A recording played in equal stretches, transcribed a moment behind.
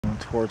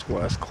towards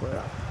West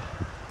Cliff.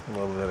 A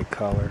little bit of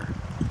color.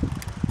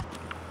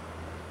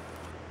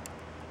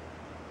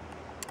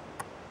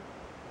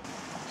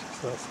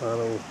 Just outside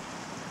of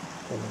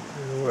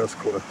West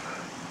Cliff.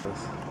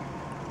 It's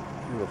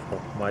beautiful.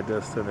 My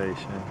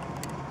destination.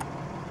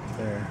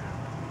 There.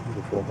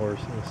 Beautiful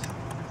horses.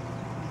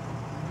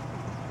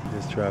 You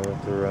just drive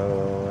up the road a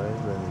little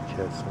ways, then you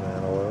catch some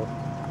antelope.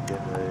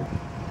 Get ready.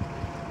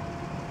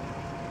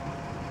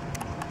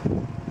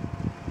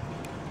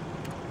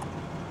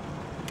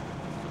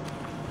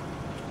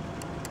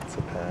 It's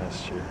a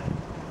pasture.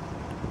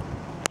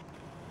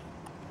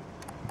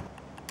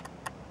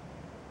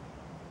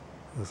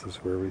 This is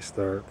where we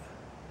start.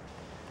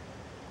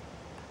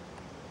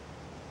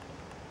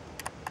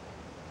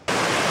 And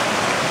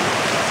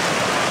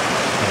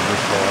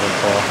this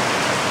waterfall.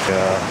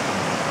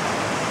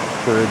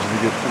 Bridge to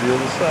get to the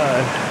other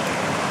side.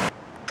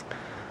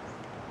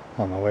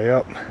 On the way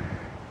up,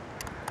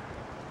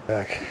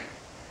 back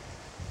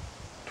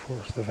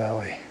towards the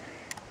valley.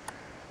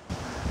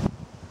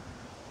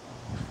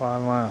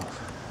 5 miles.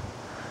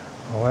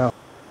 Oh well.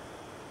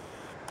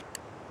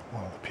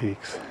 One of the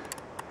peaks.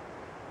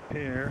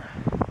 Here.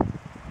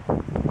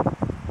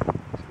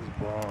 This is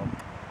bomb.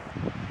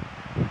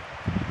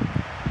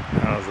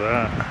 How's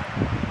that?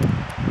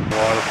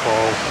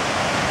 Waterfalls.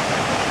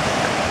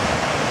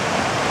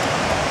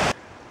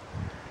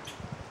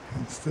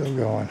 It's still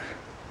going.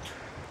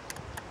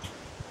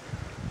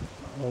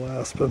 All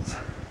aspens.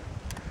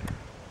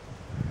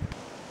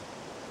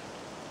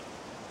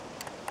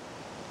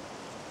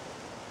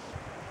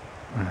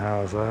 And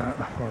how is that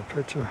for a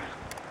picture?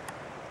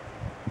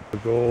 The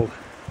gold.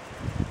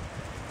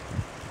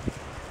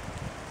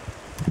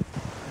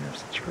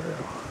 There's the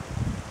trail.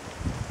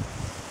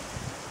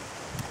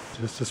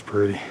 Just as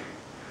pretty.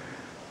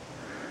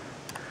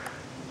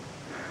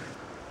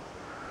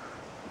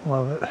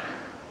 Love it.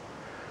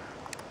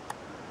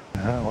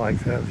 I like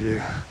that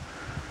view.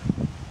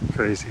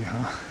 Crazy,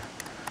 huh?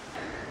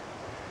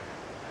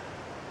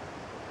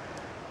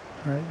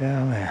 Right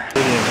down there.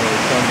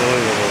 It's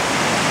unbelievable.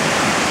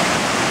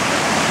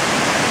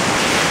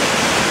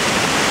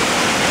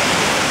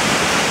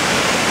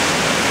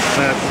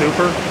 That's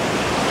super.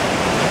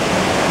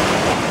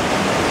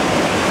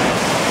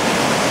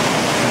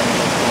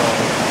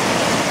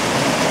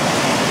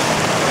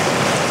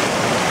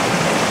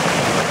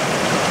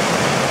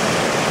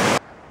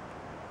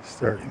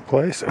 Starting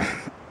place.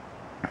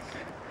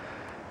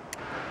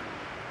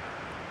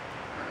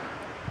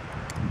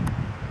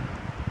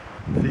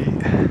 Feet.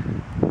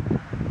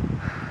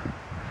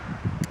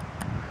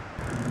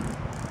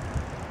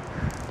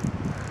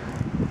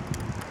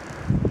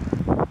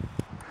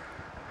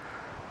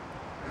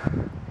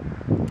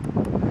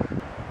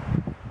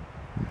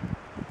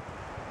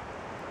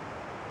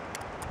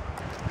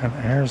 And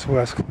there's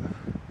West Cliff.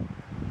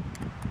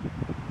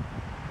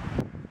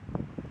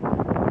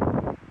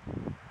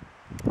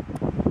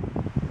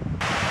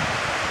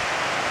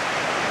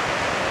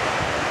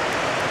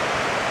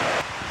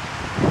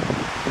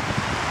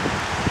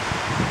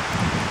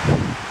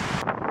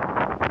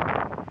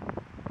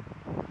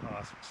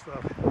 Awesome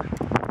stuff.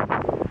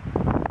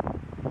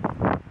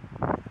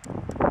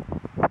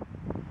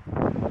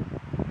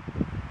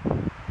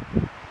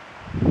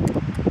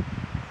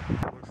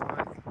 Looks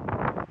like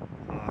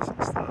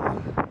awesome stuff.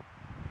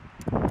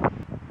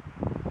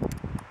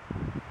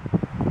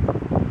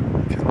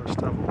 Killer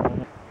stuff.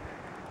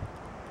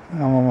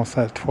 I'm almost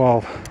at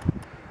 12.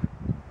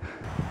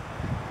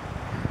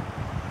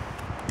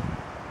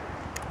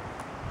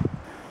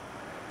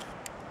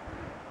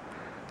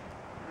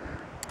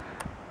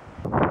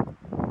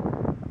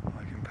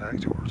 Looking back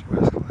towards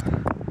West Cliff.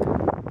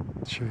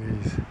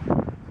 Trees. I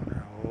wonder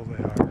how old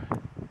they are.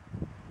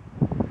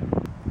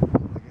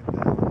 Looking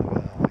down the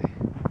valley.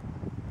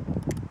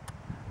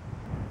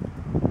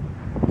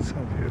 So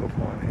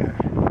beautiful in here.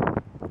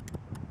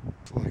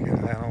 Looking at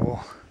Venable.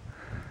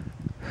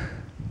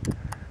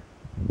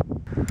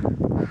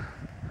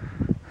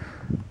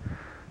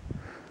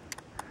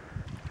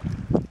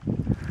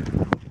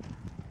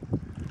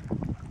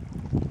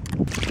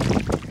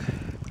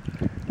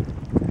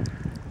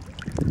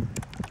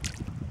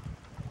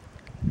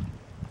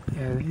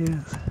 There he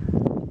is.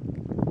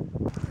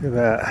 Look at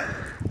that.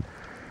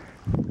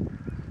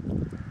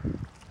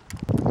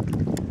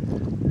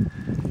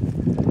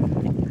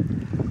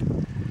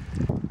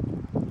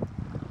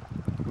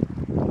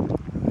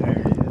 There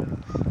he is.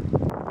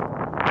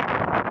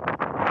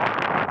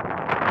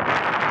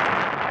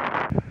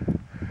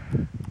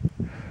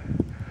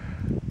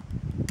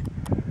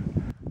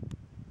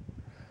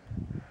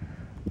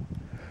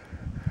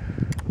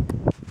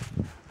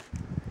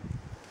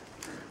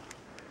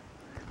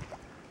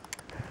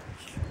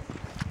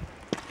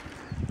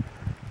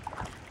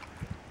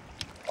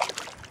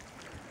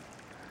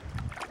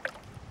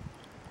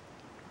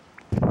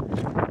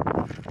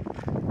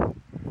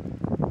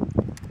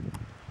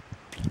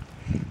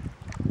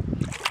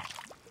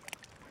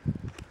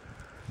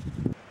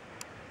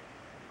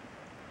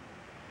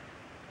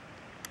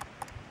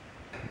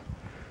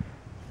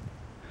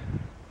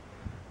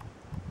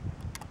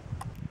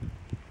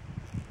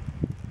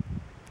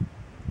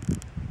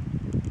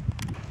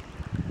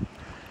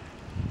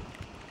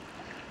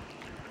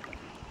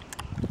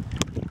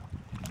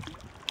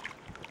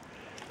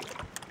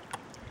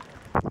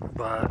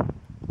 spot.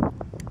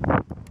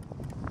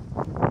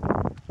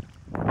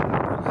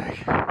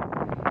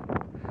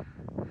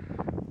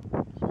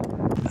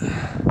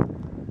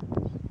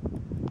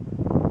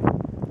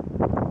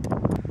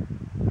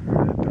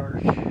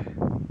 Dark.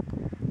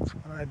 That's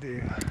what I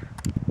do.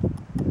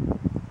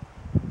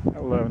 I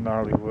love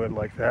gnarly wood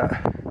like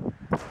that.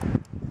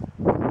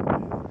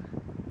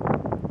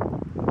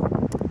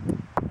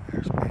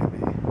 There's Bambi.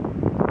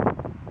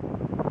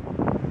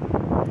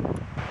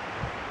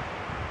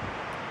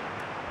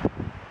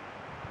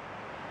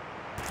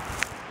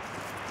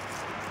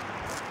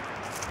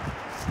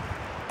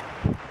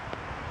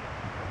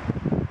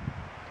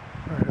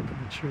 Right up in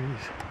the trees.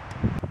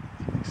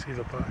 You can see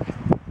the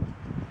buck.